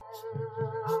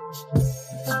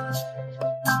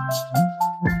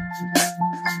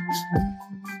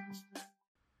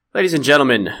Ladies and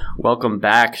gentlemen, welcome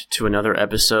back to another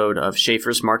episode of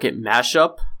Schaefer's Market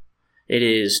Mashup. It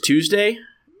is Tuesday,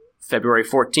 February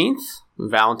 14th,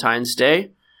 Valentine's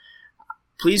Day.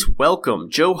 Please welcome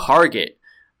Joe Hargett,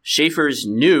 Schaefer's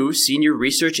new senior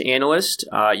research analyst.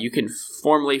 You can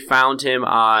formally find him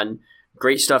on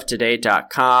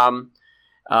greatstufftoday.com.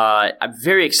 I'm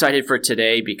very excited for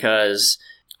today because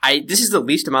this is the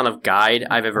least amount of guide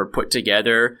I've ever put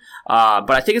together,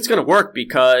 but I think it's going to work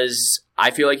because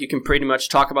I feel like you can pretty much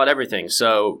talk about everything.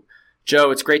 So,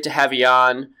 Joe, it's great to have you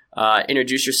on.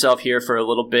 Introduce yourself here for a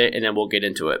little bit, and then we'll get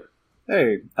into it.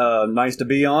 Hey, nice to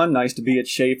be on. Nice to be at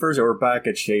Schaefer's, or back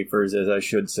at Schaefer's, as I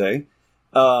should say.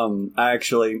 I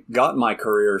actually got my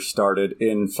career started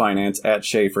in finance at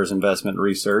Schaefer's Investment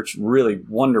Research. Really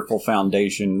wonderful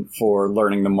foundation for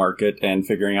learning the market and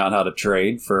figuring out how to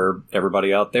trade for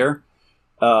everybody out there.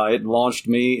 It launched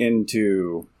me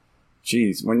into...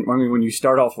 Geez, when you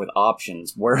start off with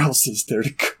options, where else is there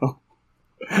to go?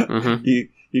 Mm-hmm.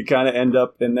 You kind of end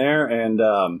up in there, and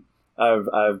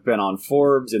I've been on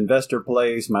Forbes, Investor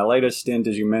Place. My latest stint,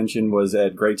 as you mentioned, was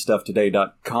at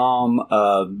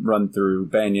GreatStuffToday.com, run through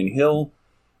Banyan Hill.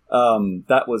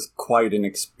 That was quite an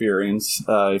experience.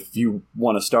 If you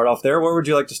want to start off there, where would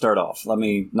you like to start off? Let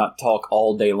me not talk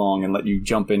all day long and let you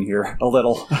jump in here a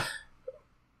little.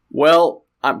 Well,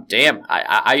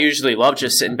 I usually love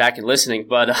just sitting back and listening,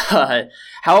 but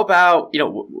how about,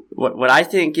 what I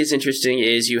think is interesting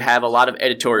is you have a lot of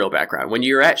editorial background. When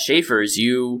you're at Schaefer's,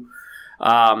 you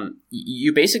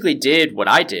basically did what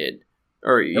I did,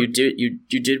 or you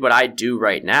did what I do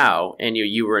right now, and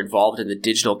you were involved in the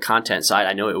digital content side.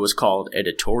 I know it was called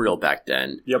editorial back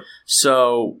then. Yep.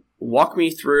 So walk me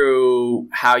through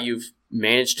how you've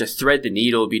managed to thread the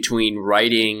needle between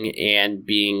writing and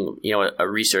being, a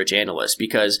research analyst.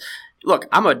 Because, look,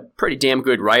 I'm a pretty damn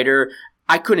good writer.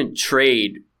 I couldn't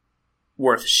trade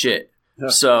worth shit. Yeah.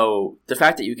 So the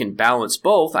fact that you can balance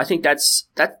both, I think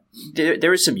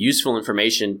there is some useful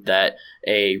information that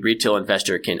a retail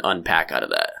investor can unpack out of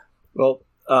that. Well,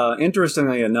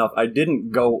 interestingly enough, I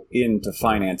didn't go into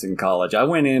finance in college. I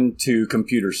went into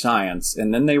computer science,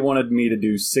 and then they wanted me to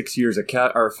do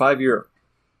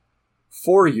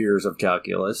 4 years of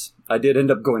calculus. I did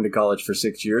end up going to college for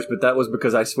 6 years, but that was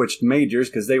because I switched majors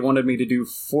because they wanted me to do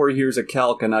 4 years of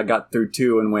calc, and I got through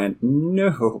 2 and went,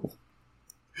 no.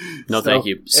 No, thank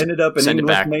you. Ended up an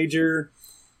English major,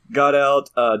 got out.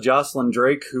 Jocelyn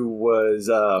Drake, who was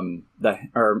in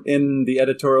the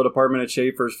editorial department at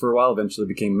Schaefer's for a while, eventually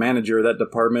became manager of that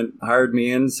department, hired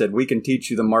me in, said, we can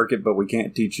teach you the market, but we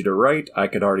can't teach you to write. I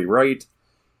could already write.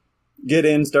 Get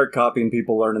in, start copying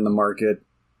people, learning the market.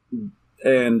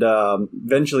 And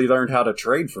eventually learned how to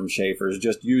trade from Schaefer's,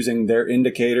 just using their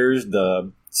indicators,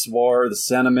 the SWAR, the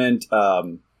sentiment.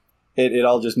 It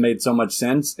all just made so much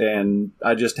sense, and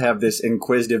I just have this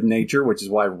inquisitive nature, which is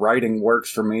why writing works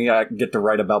for me. I get to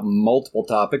write about multiple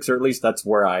topics, or at least that's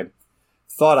where I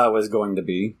thought I was going to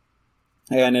be,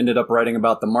 and ended up writing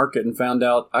about the market and found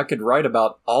out I could write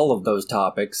about all of those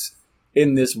topics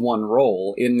in this one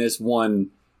role, in this one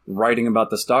writing about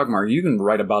the stock market. You can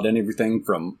write about anything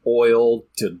from oil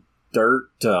to dirt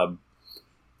to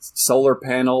solar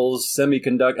panels,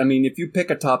 semiconductor. I mean, if you pick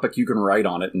a topic, you can write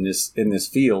on it in this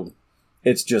field.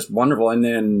 It's just wonderful. And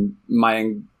then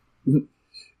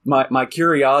my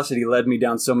curiosity led me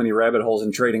down so many rabbit holes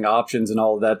in trading options and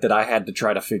all of that I had to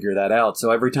try to figure that out.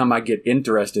 So every time I get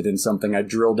interested in something, I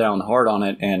drill down hard on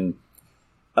it, and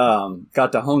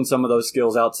got to hone some of those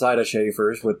skills outside of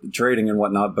Schaefer's with the trading and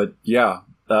whatnot. But yeah,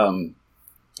 I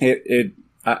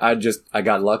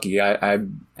got lucky. I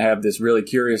have this really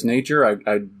curious nature.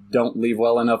 I don't leave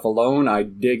well enough alone. I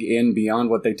dig in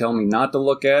beyond what they tell me not to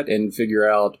look at and figure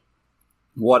out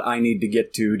what I need to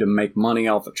get to make money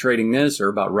off of trading this or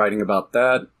about writing about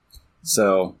that.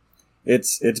 So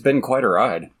it's been quite a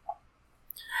ride.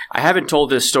 I haven't told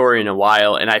this story in a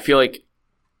while, and I feel like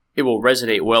it will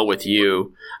resonate well with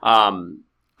you.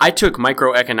 I took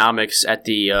microeconomics at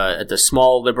the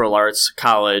small liberal arts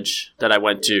college that I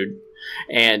went to,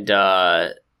 and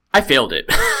I failed it.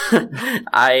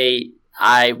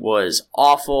 I was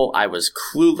awful. I was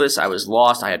clueless. I was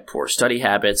lost. I had poor study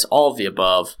habits, all of the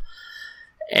above.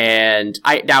 And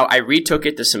I retook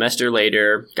it the semester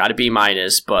later, got a B-,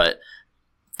 but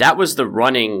that was the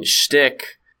running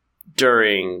shtick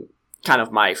during kind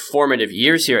of my formative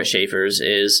years here at Schaefer's.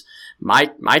 Is my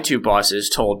two bosses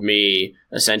told me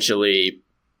essentially,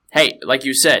 hey, like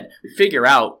you said, figure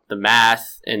out the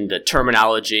math and the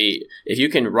terminology. If you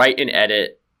can write and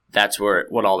edit, that's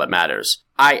what all that matters.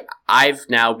 I've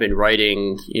now been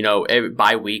writing,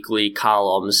 bi-weekly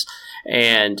columns,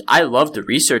 and I love the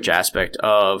research aspect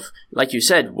of, like you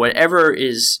said, whatever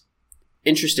is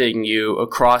interesting you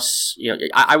across,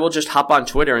 I will just hop on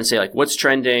Twitter and say, like, what's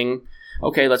trending?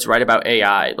 Okay, let's write about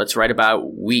AI. Let's write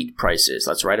about wheat prices.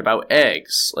 Let's write about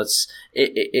eggs.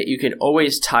 You can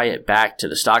always tie it back to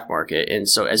the stock market. And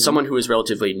so as someone who is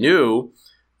relatively new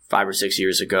 5 or 6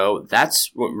 years ago, that's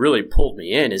what really pulled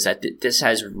me in, is that this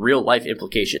has real life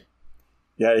implication.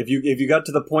 Yeah, if you got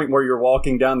to the point where you're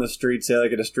walking down the street, say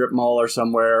like at a strip mall or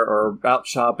somewhere, or out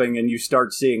shopping, and you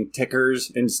start seeing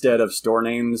tickers instead of store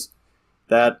names,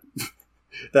 that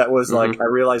was like, I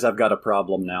realize I've got a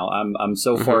problem now. I'm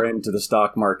so far into the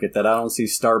stock market that I don't see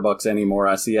Starbucks anymore.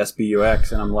 I see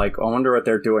SBUX, and I'm like, I wonder what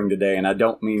they're doing today. And I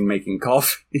don't mean making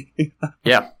coffee.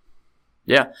 Yeah.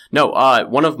 No,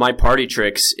 one of my party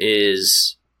tricks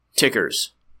is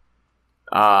tickers.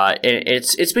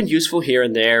 It's been useful here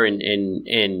and there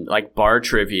in like bar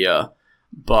trivia,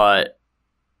 but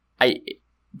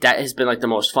that has been like the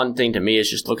most fun thing to me, is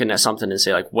just looking at something and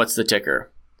say, like, what's the ticker?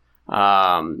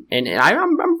 And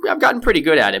I've gotten pretty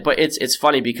good at it, but it's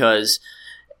funny because,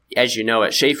 as you know,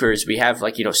 at Schaefer's we have,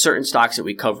 like, certain stocks that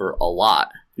we cover a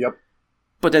lot. Yep.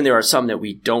 But then there are some that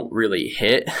we don't really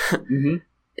hit.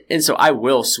 And so I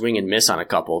will swing and miss on a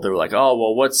couple. They're like, oh,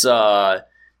 well, what's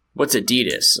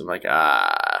Adidas? I'm like,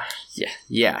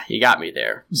 yeah, you got me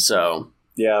there. So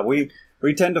yeah, we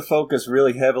tend to focus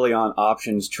really heavily on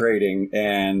options trading,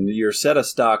 and your set of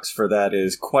stocks for that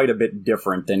is quite a bit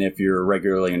different than if you're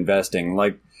regularly investing.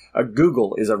 Like,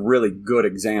 Google is a really good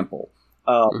example.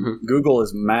 Google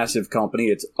is a massive company.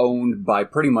 It's owned by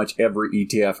pretty much every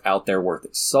ETF out there worth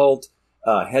its salt.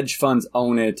 Hedge funds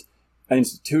own it.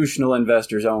 Institutional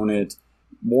investors own it.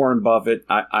 Warren Buffett,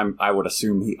 I would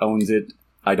assume he owns it.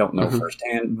 I don't know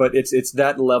firsthand, but it's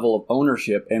that level of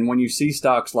ownership. And when you see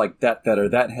stocks like that are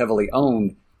that heavily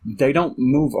owned, they don't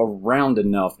move around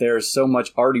enough. There's so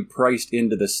much already priced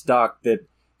into the stock that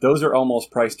those are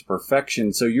almost priced to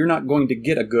perfection. So you're not going to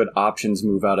get a good options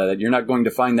move out of it. You're not going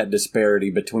to find that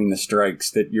disparity between the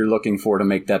strikes that you're looking for to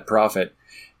make that profit.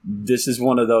 This is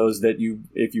one of those that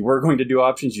if you were going to do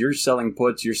options, you're selling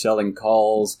puts, you're selling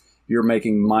calls, you're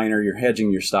making minor, you're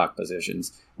hedging your stock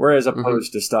positions. Whereas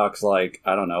opposed to stocks like,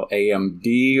 I don't know,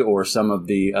 AMD or some of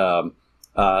the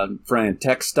front-end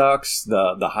tech stocks,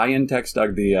 the high-end tech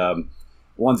stock, the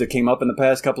ones that came up in the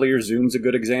past couple of years, Zoom's a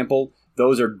good example.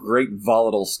 Those are great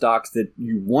volatile stocks that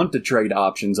you want to trade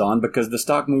options on because the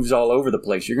stock moves all over the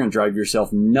place. You're going to drive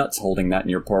yourself nuts holding that in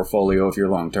your portfolio if you're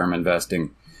long-term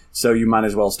investing. So you might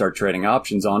as well start trading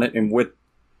options on it. And with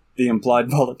the implied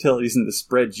volatilities in the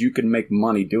spreads, you can make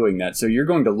money doing that. So you're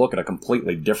going to look at a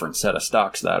completely different set of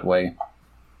stocks that way.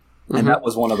 And that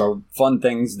was one of the fun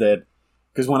things that,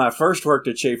 because when I first worked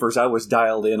at Schaefer's, I was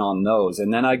dialed in on those.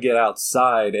 And then I get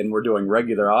outside and we're doing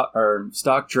regular or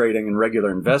stock trading and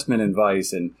regular investment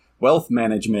advice and wealth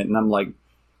management. And I'm like,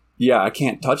 yeah, I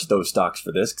can't touch those stocks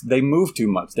for this. They move too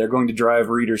much. They're going to drive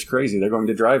readers crazy. They're going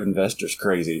to drive investors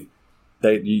crazy.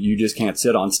 You just can't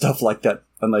sit on stuff like that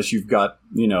unless you've got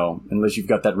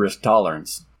that risk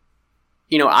tolerance.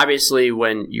 Obviously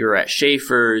when you're at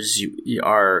Schaefer's,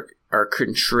 our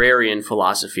contrarian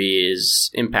philosophy is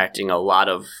impacting a lot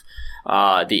of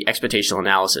the expectational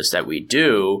analysis that we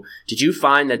do. Did you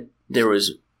find that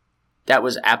that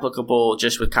was applicable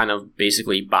just with kind of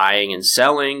basically buying and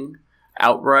selling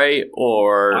outright,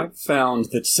 or? I found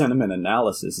that sentiment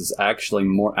analysis is actually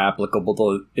more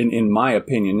applicable in my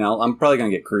opinion. Now, I'm probably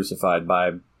going to get crucified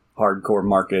by hardcore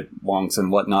market wonks and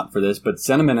whatnot for this, but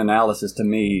sentiment analysis to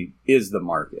me is the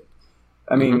market.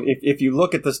 I mean, if you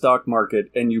look at the stock market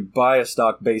and you buy a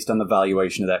stock based on the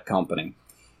valuation of that company,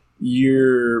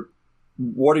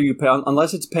 what are you paying?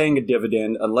 Unless it's paying a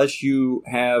dividend, unless you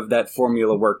have that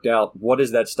formula worked out, what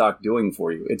is that stock doing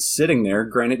for you? It's sitting there.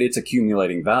 Granted, it's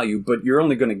accumulating value, but you're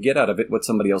only going to get out of it what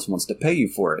somebody else wants to pay you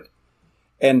for it.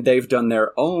 And they've done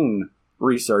their own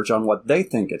research on what they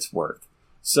think it's worth.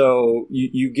 So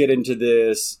you get into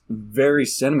this very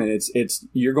sentiment.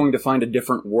 You're going to find a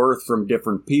different worth from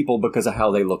different people because of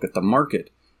how they look at the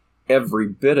market. Every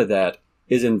bit of that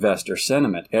is investor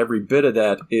sentiment. Every bit of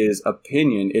that is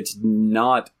opinion. It's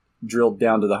not drilled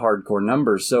down to the hardcore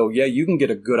numbers. So yeah, you can get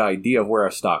a good idea of where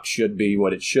a stock should be,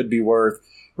 what it should be worth,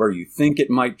 where you think it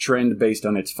might trend based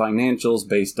on its financials,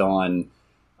 based on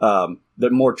the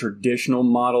more traditional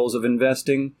models of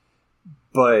investing.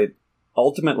 But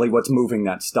ultimately what's moving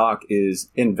that stock is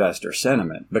investor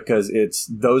sentiment, because it's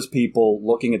those people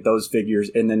looking at those figures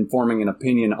and then forming an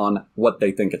opinion on what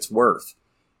they think it's worth.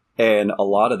 And a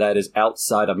lot of that is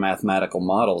outside of mathematical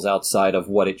models, outside of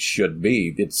what it should be.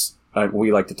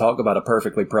 we like to talk about a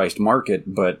perfectly priced market,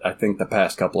 but I think the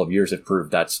past couple of years have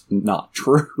proved that's not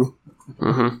true.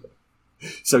 Mm-hmm.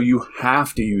 So you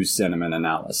have to use sentiment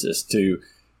analysis to,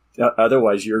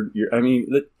 otherwise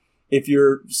if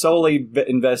you're solely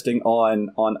investing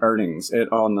on earnings and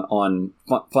on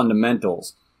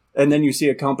fundamentals, and then you see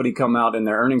a company come out in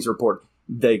their earnings report,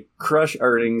 they crush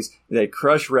earnings, they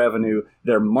crush revenue,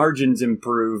 their margins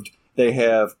improved, they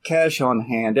have cash on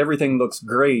hand, everything looks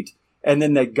great, and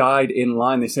then they guide in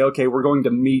line. They say, okay, we're going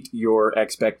to meet your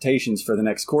expectations for the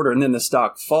next quarter, and then the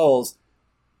stock falls.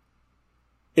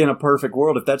 In a perfect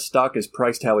world, if that stock is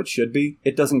priced how it should be,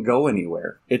 it doesn't go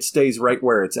anywhere. It stays right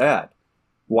where it's at.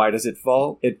 Why does it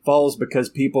fall? It falls because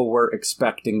people were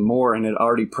expecting more and had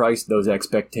already priced those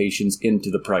expectations into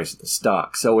the price of the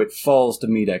stock. So it falls to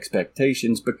meet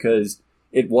expectations because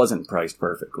it wasn't priced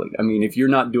perfectly. I mean, if you're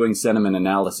not doing sentiment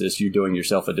analysis, you're doing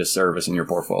yourself a disservice in your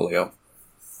portfolio.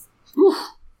 Whew,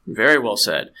 very well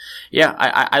said. Yeah,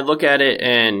 I look at it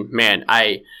and, man,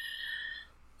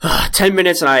 10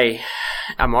 minutes and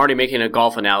I'm already making a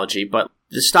golf analogy, but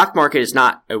the stock market is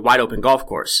not a wide open golf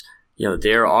course. You know,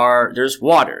 there's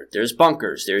water, there's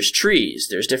bunkers, there's trees,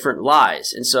 there's different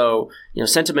lies. And so,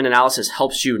 sentiment analysis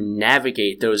helps you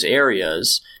navigate those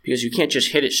areas because you can't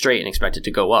just hit it straight and expect it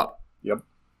to go up. Yep.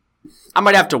 I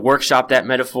might have to workshop that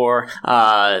metaphor,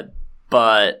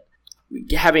 but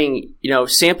having,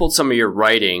 sampled some of your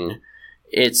writing,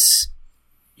 it's,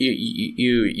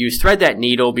 you thread that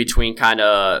needle between kind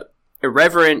of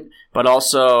irreverent but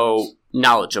also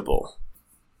knowledgeable.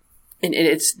 And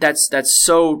that's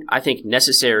so, I think,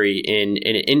 necessary in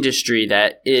an industry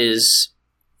that is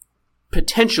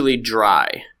potentially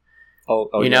dry.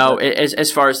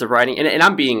 As far as the writing, and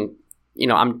I'm being,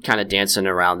 I'm kind of dancing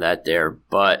around that there.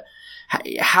 But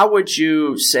how would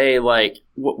you say, like,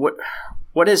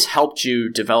 what has helped you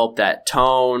develop that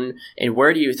tone, and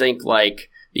where do you think, like,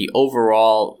 the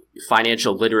overall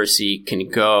financial literacy can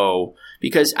go?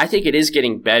 Because I think it is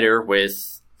getting better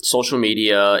with social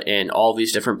media and all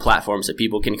these different platforms that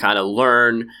people can kind of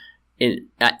learn in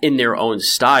their own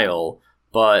style.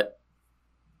 But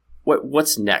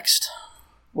what's next?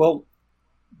 Well,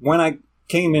 when I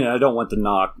came in, I don't want to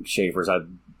knock Schaefer's. I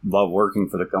love working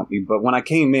for the company. But when I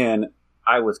came in,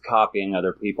 I was copying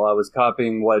other people. I was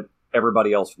copying what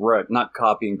everybody else wrote. Not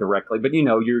copying directly, but,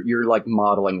 you're like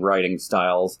modeling writing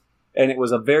styles. And it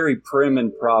was a very prim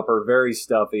and proper, very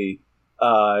stuffy,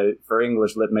 for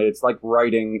English lit mate. It's like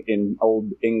writing in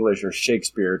Old English or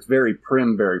Shakespeare. It's very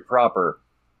prim, very proper,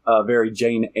 very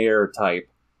Jane Eyre type.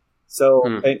 So,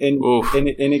 and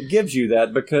it gives you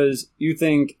that because you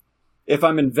think, if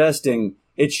I'm investing,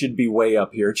 it should be way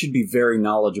up here. It should be very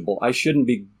knowledgeable. I shouldn't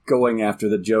be going after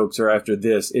the jokes or after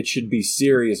this. It should be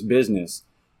serious business.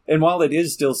 And while it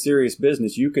is still serious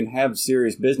business, you can have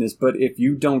serious business, but if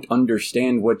you don't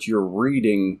understand what you're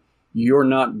reading, you're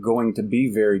not going to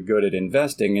be very good at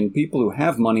investing. And people who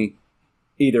have money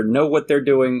either know what they're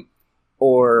doing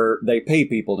or they pay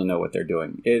people to know what they're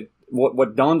doing.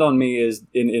 What dawned on me is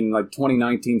in like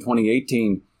 2019,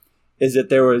 2018, is that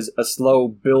there was a slow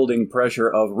building pressure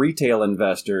of retail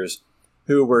investors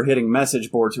who were hitting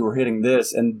message boards, who were hitting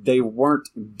this, and they weren't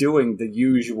doing the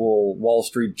usual Wall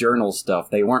Street Journal stuff.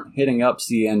 They weren't hitting up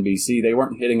CNBC. They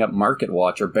weren't hitting up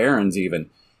MarketWatch or Barron's even.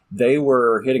 They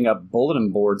were hitting up bulletin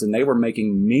boards and they were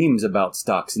making memes about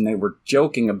stocks and they were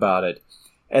joking about it.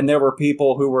 And there were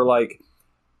people who were like,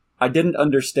 I didn't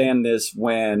understand this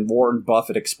when Warren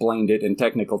Buffett explained it in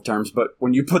technical terms, but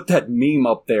when you put that meme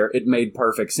up there, it made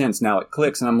perfect sense. Now it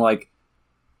clicks. And I'm like,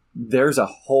 there's a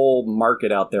whole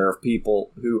market out there of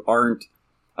people who aren't,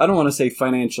 I don't want to say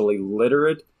financially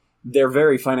literate. They're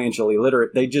very financially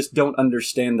literate. They just don't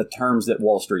understand the terms that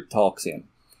Wall Street talks in.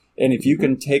 And if you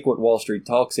can take what Wall Street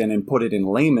talks in and put it in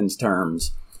layman's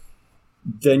terms,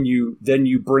 then you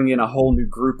bring in a whole new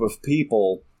group of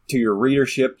people to your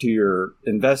readership, to your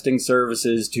investing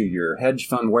services, to your hedge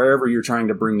fund, wherever you're trying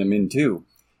to bring them into.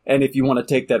 And if you want to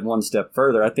take that one step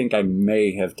further, I think I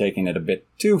may have taken it a bit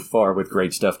too far with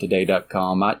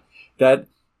GreatStuffToday.com.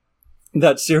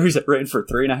 That series that ran for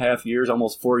 3.5 years,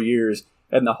 almost 4 years,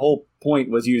 and the whole point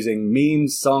was using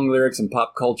memes, song lyrics, and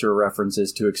pop culture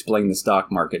references to explain the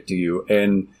stock market to you.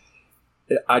 And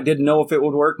I didn't know if it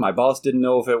would work. My boss didn't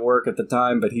know if it would work at the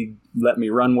time, but he let me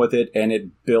run with it, and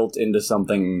it built into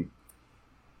something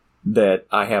that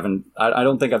I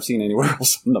don't think I've seen anywhere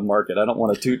else in the market. I don't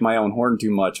want to toot my own horn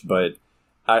too much, but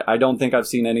I don't think I've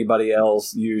seen anybody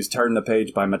else use Turn the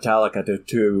Page by Metallica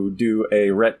to do a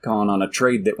retcon on a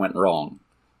trade that went wrong.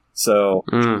 So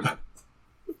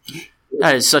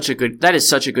that is such a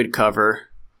good cover.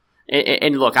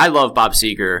 And look, I love Bob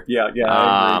Seger. Yeah,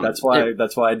 I agree.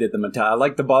 That's why I did the Metallica. I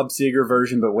like the Bob Seger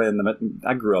version, but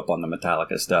I grew up on the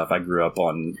Metallica stuff. I grew up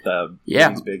on the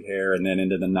his big hair, and then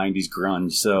into the '90s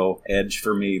grunge. So Edge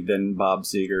for me, then Bob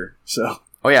Seger. So.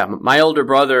 Oh yeah, my older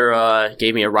brother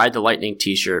gave me a Ride the Lightning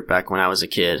T-shirt back when I was a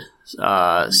kid.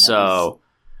 Nice.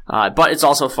 But it's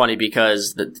also funny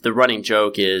because the running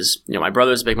joke is, my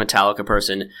brother's a big Metallica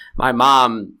person. My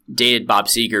mom dated Bob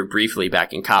Seger briefly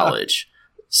back in college.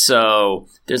 So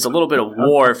there's a little bit of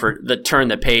war for the turn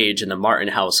the page in the Martin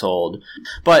household.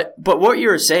 But what you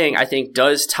were saying, I think,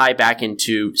 does tie back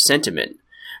into sentiment,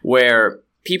 where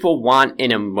people want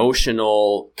an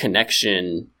emotional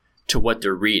connection to what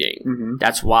they're reading. Mm-hmm.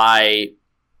 That's why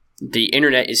the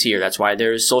internet is here. That's why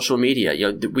there's social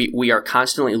media. We are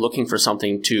constantly looking for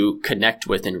something to connect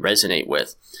with and resonate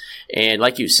with. And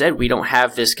like you said, we don't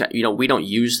have this, we don't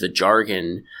use the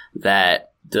jargon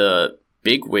that the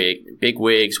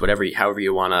bigwigs, however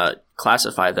you want to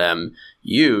classify them,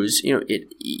 use.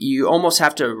 You almost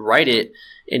have to write it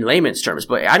in layman's terms.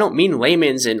 But I don't mean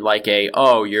layman's in like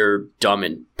you're dumb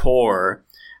and poor.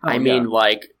 I mean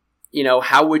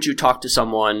how would you talk to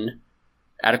someone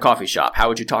at a coffee shop? How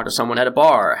would you talk to someone at a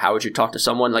bar? How would you talk to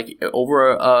someone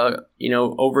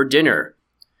over dinner?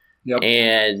 Yep.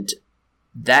 And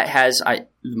that has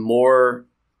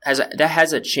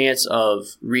a chance of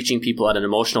reaching people at an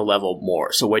emotional level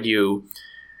more. So when you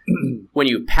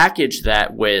package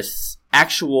that with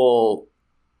actual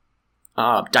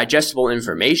digestible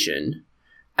information,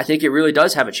 I think it really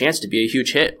does have a chance to be a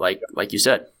huge hit, like you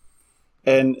said.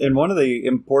 And one of the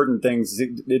important things,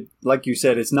 like you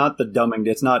said, it's not the dumbing.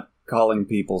 It's not calling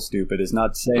people stupid. It's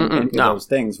not saying any of those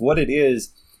things. What it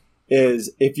is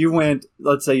if you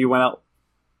let's say you went out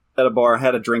at a bar,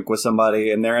 had a drink with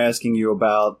somebody, and they're asking you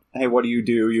about, hey, what do?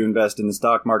 You invest in the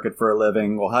stock market for a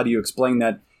living. Well, how do you explain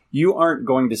that? You aren't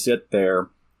going to sit there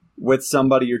with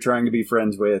somebody you're trying to be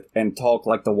friends with and talk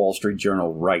like the Wall Street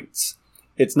Journal writes.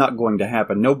 It's not going to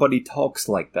happen. Nobody talks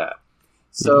like that.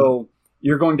 So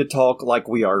you're going to talk like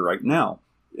we are right now.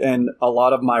 And a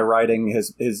lot of my writing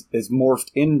has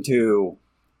morphed into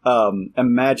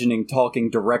imagining talking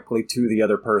directly to the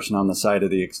other person on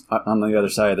the other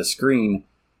side of the screen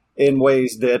in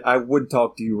ways that I would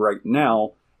talk to you right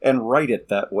now, and write it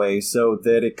that way so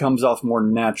that it comes off more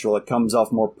natural, it comes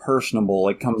off more personable,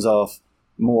 it comes off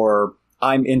more,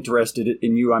 I'm interested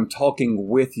in you, I'm talking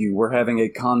with you, we're having a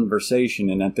conversation.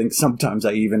 And I think sometimes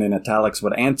I even in italics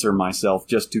would answer myself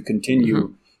just to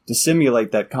continue to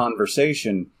simulate that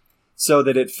conversation so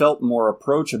that it felt more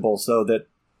approachable, so that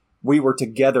we were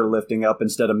together lifting up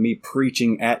instead of me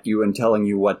preaching at you and telling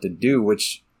you what to do,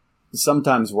 which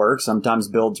sometimes works, sometimes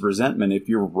builds resentment. If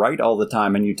you're right all the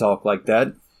time and you talk like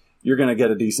that, you're going to get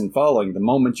a decent following. The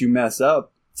moment you mess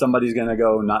up, somebody's going to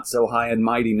go, not so high and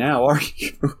mighty now, are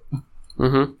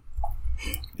you?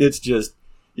 It's just,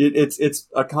 it's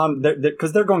a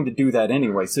because they're going to do that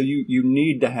anyway. So you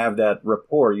need to have that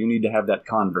rapport. You need to have that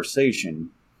conversation.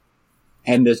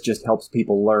 And this just helps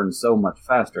people learn so much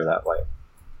faster that way.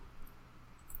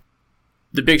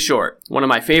 The Big Short, one of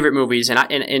my favorite movies, and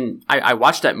I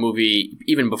watched that movie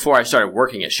even before I started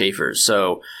working at Schaefer's.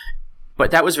 So,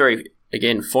 but that was very,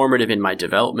 again, formative in my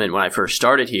development when I first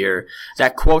started here.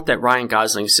 That quote that Ryan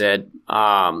Gosling said,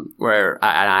 where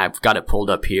I've got it pulled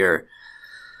up here.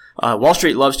 Wall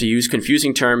Street loves to use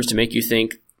confusing terms to make you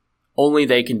think only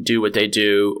they can do what they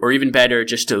do, or even better,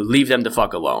 just to leave them the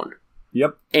fuck alone.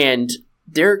 Yep. And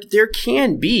there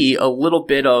can be a little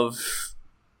bit of,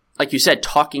 like you said,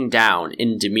 talking down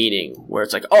in demeaning, where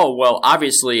it's like, oh, well,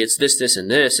 obviously it's this, this, and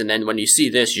this, and then when you see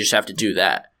this, you just have to do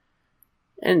that.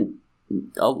 And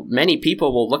many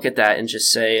people will look at that and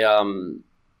just say,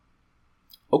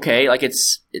 okay, like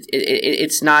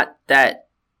it's not that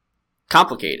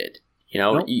complicated.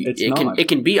 No, it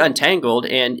can be untangled,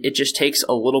 and it just takes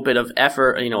a little bit of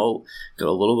effort, go a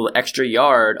little extra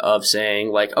yard of saying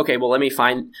like, okay, well, let me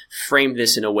frame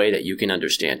this in a way that you can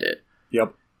understand it.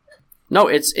 Yep. No,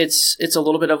 it's a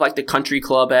little bit of like the country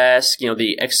club-esque,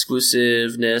 the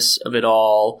exclusiveness of it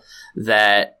all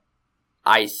that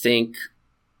I think,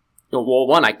 well,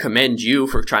 one, I commend you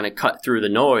for trying to cut through the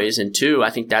noise, and two, I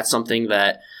think that's something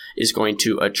that is going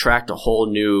to attract a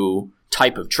whole new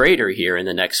type of trader here in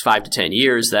the next 5 to 10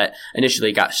 years that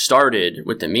initially got started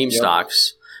with the meme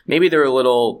stocks. Maybe they're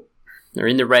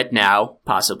in the red now,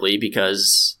 possibly,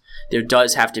 because there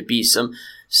does have to be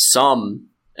some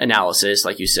analysis,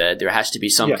 like you said. There has to be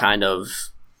some kind of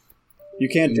you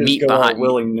can't just go all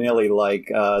willy-nilly like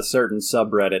a certain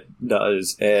subreddit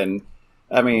does. And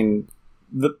I mean,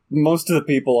 most of the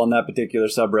people on that particular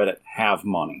subreddit have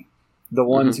money. The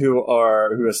ones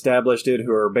who established it,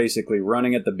 who are basically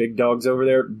running it, the big dogs over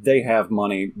there, they have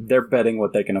money. They're betting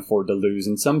what they can afford to lose.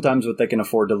 And sometimes what they can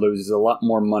afford to lose is a lot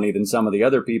more money than some of the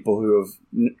other people who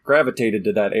have gravitated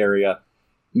to that area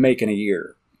make in a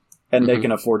year. And they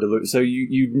can afford to lose. So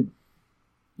you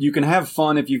can have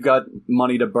fun if you've got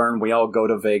money to burn. We all go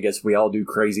to Vegas. We all do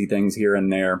crazy things here and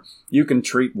there. You can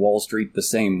treat Wall Street the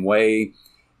same way.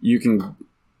 You can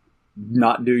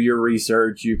not do your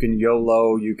research. You can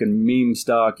YOLO. You can meme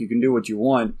stock. You can do what you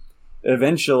want.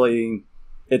 Eventually,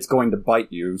 it's going to bite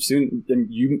you. Soon,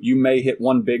 you may hit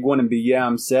one big one and be, yeah,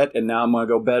 I'm set, and now I'm going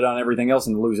to go bet on everything else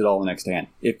and lose it all the next hand.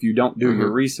 If you don't do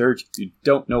your research, if you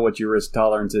don't know what your risk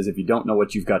tolerance is, if you don't know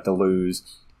what you've got to lose,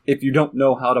 if you don't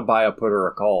know how to buy a put or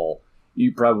a call,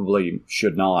 you probably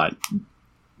should not.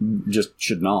 Just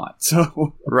should not.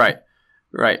 So Right.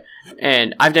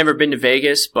 And I've never been to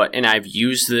Vegas, and I've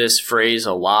used this phrase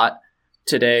a lot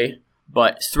today,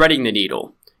 but threading the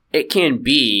needle, it can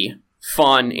be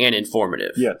fun and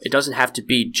informative. Yes. It doesn't have to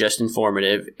be just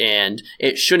informative, and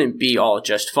it shouldn't be all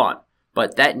just fun.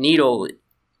 But that needle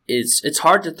it's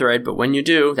hard to thread, but when you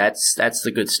do, that's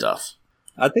the good stuff.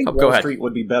 I think Wall Street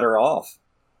would be better off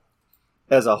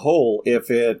as a whole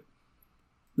if it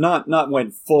not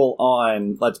went full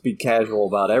on, let's be casual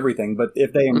about everything, but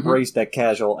if they embraced that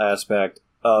casual aspect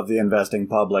of the investing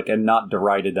public and not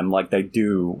derided them like they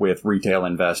do with retail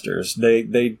investors.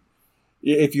 They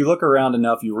if you look around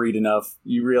enough, you read enough,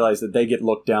 you realize that they get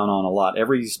looked down on a lot.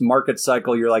 Every market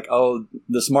cycle, you're like, oh,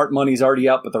 the smart money's already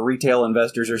up, but the retail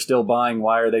investors are still buying.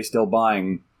 Why are they still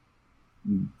buying?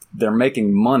 They're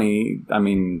making money. I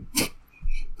mean,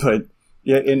 but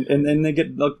yeah, and they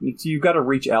get, look, you've got to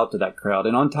reach out to that crowd.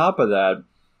 And on top of that,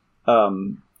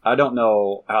 I don't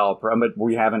know how, but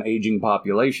we have an aging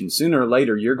population. Sooner or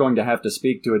later, you're going to have to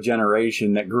speak to a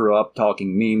generation that grew up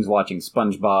talking memes, watching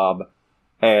SpongeBob,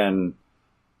 and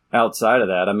outside of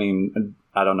that, I mean,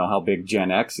 I don't know how big Gen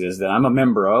X is that I'm a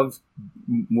member of.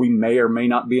 We may or may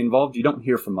not be involved. You don't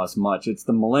hear from us much. It's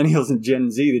the millennials and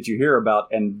Gen Z that you hear about,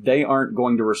 and they aren't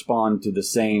going to respond to the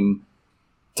same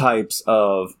types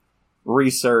of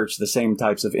research, the same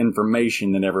types of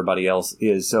information that everybody else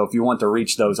is. So if you want to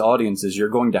reach those audiences, you're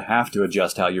going to have to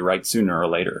adjust how you write sooner or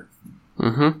later.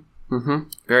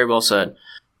 Very well said.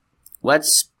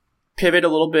 Let's pivot a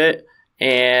little bit.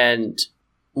 And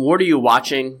what are you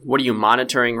watching? What are you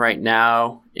monitoring right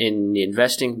now in the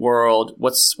investing world?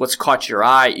 What's caught your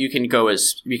eye? You can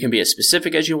be as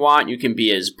specific as you want. You can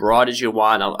be as broad as you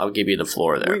want. I'll give you the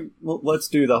floor there. Let's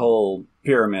do the whole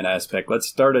pyramid aspect. Let's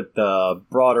start at the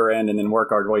broader end and then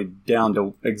work our way down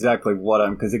to exactly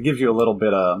because it gives you a little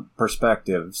bit of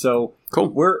perspective. So cool.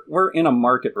 We're in a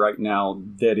market right now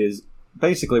that is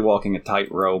basically walking a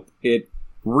tightrope. It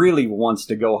really wants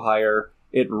to go higher.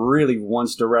 It really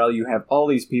wants to rally. You have all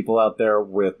these people out there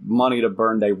with money to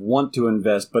burn. They want to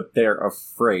invest, but they're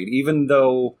afraid. Even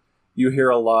though you hear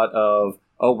a lot of,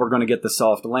 oh, we're going to get the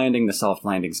soft landing. The soft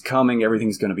landing's coming.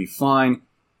 Everything's going to be fine.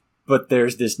 But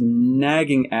there's this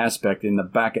nagging aspect in the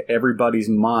back of everybody's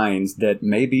minds that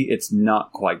maybe it's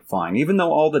not quite fine. Even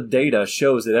though all the data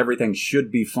shows that everything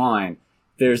should be fine,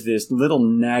 there's this little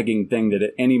nagging thing that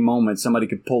at any moment somebody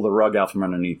could pull the rug out from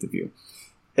underneath of you.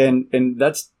 And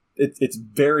that's, it's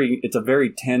a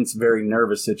very tense, very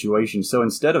nervous situation. So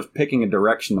instead of picking a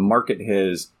direction the market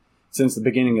has since the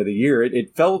beginning of the year,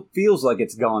 it feels like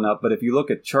it's gone up. But if you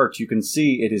look at charts, you can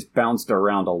see it has bounced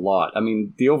around a lot. I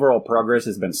mean, the overall progress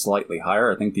has been slightly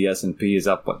higher. I think the S&P is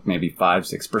up, maybe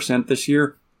 5-6% this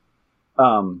year.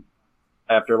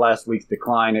 After last week's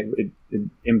decline, it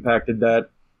impacted that.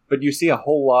 But you see a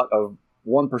whole lot of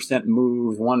 1%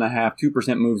 moves, 1.5%,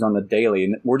 2% moves on the daily,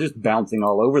 and we're just bouncing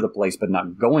all over the place, but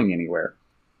not going anywhere.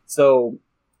 So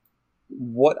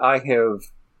what I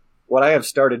have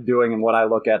started doing and what I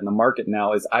look at in the market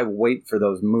now is I wait for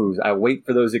those moves. I wait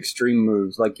for those extreme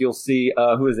moves. Like you'll see,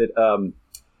 who is it? It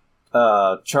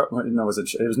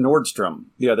was Nordstrom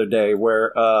the other day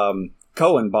where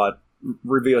Cohen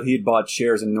revealed he'd bought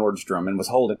shares in Nordstrom and was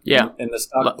holding. Yeah. And the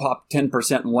stock popped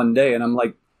 10% in one day. And I'm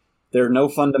like, there are no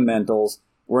fundamentals.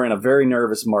 We're in a very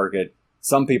nervous market.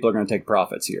 Some people are going to take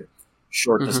profits here.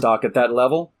 Short the stock at that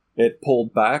level. It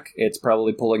pulled back. It's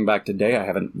probably pulling back today. I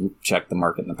haven't checked the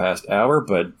market in the past hour,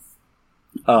 but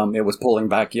it was pulling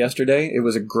back yesterday. It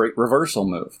was a great reversal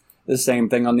move. The same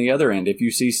thing on the other end. If you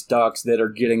see stocks that are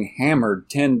getting hammered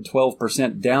 10,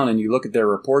 12% down and you look at their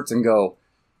reports and go,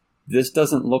 this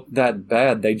doesn't look that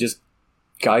bad. They just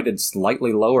guided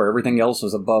slightly lower. Everything else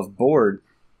was above board.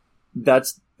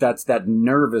 That's that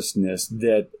nervousness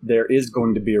that there is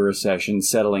going to be a recession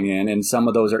settling in, and some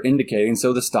of those are indicating,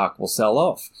 so the stock will sell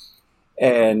off.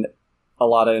 And a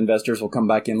lot of investors will come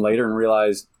back in later and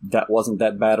realize that wasn't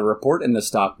that bad a report, and the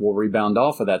stock will rebound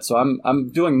off of that. So I'm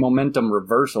doing momentum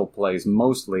reversal plays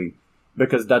mostly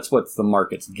because that's what the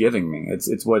market's giving me.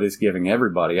 It's what it's giving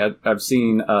everybody. I've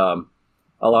seen a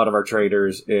lot of our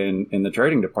traders in the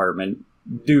trading department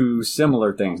do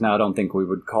similar things. Now, I don't think they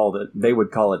would call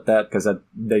it that, because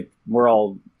we're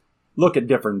all look at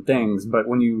different things. But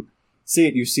when you see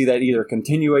it, you see that either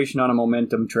continuation on a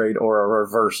momentum trade or a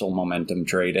reversal momentum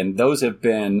trade, and those have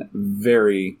been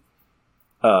very,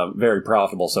 very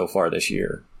profitable so far this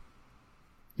year.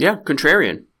 Yeah,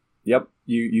 contrarian. Yep.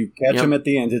 You catch them at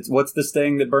the end. What's the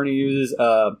saying that Bernie uses?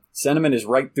 Sentiment is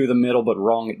right through the middle, but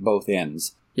wrong at both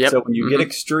ends. Yep. So when you get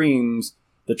extremes,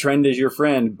 the trend is your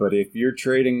friend. But if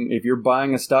you're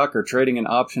buying a stock or trading an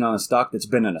option on a stock that's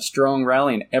been in a strong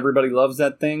rally and everybody loves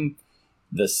that thing,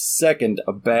 the second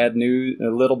a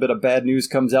little bit of bad news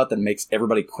comes out that makes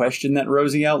everybody question that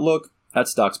rosy outlook, that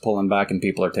stock's pulling back and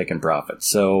people are taking profits.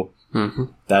 So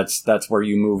that's where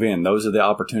you move in. Those are the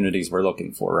opportunities we're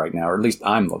looking for right now, or at least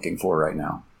I'm looking for right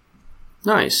now.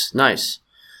 Nice.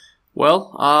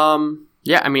 Well,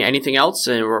 yeah, I mean, anything else?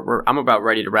 And I'm about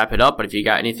ready to wrap it up, but if you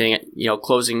got anything,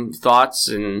 closing thoughts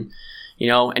and,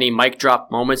 any mic drop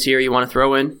moments here you want to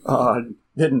throw in? I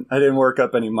didn't work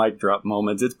up any mic drop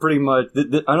moments. It's pretty much,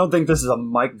 I don't think this is a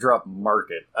mic drop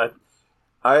market.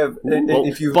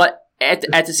 But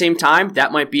at the same time,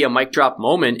 that might be a mic drop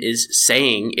moment, is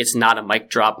saying it's not a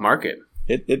mic drop market.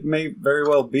 It may very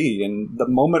well be. And the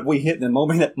moment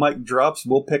that mic drops,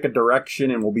 we'll pick a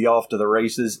direction and we'll be off to the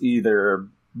races, either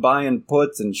buying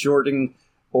puts and shorting,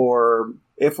 or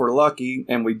if we're lucky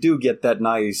and we do get that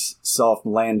nice soft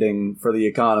landing for the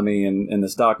economy and the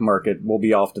stock market, we'll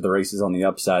be off to the races on the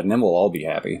upside, and then we'll all be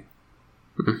happy.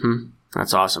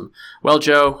 That's awesome. Well,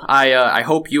 Joe, I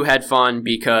hope you had fun,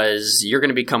 because you're going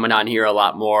to be coming on here a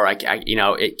lot more. I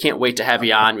can't wait to have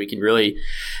you on. We can really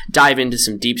dive into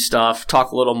some deep stuff,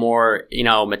 talk a little more,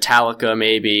 Metallica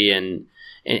maybe, and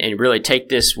really take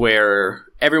this where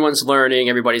everyone's learning,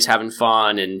 everybody's having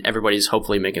fun, and everybody's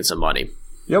hopefully making some money.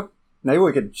 Yep. Maybe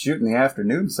we could shoot in the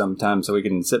afternoon sometime so we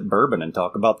can sip bourbon and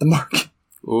talk about the market.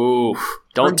 Ooh,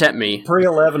 don't tempt me.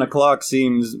 11 o'clock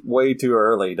seems way too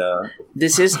early to...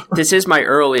 This is my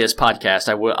earliest podcast.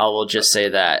 I will just say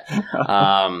that.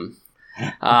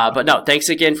 But no, thanks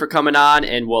again for coming on,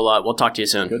 and we'll talk to you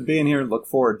soon. Good being here. Look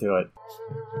forward to it.